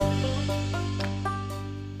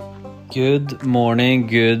Good morning,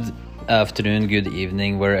 good afternoon, good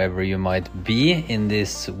evening, wherever you might be in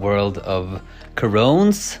this world of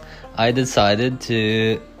corones. I decided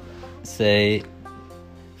to say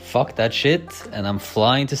fuck that shit, and I'm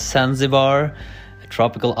flying to Zanzibar, a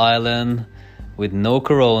tropical island with no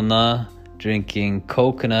corona, drinking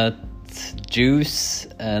coconut juice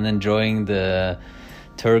and enjoying the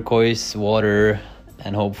turquoise water,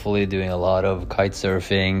 and hopefully doing a lot of kite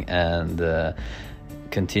surfing and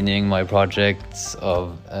continuing my projects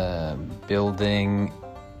of building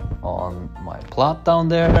on my plot down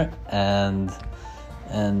there and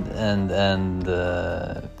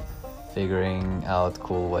figuring out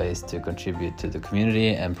cool ways to contribute to the community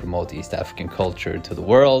and promote East African culture to the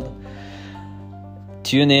world.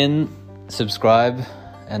 Tune in, subscribe,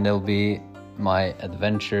 and there'll be my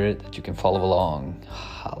adventure that you can follow along.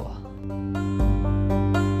 Holla.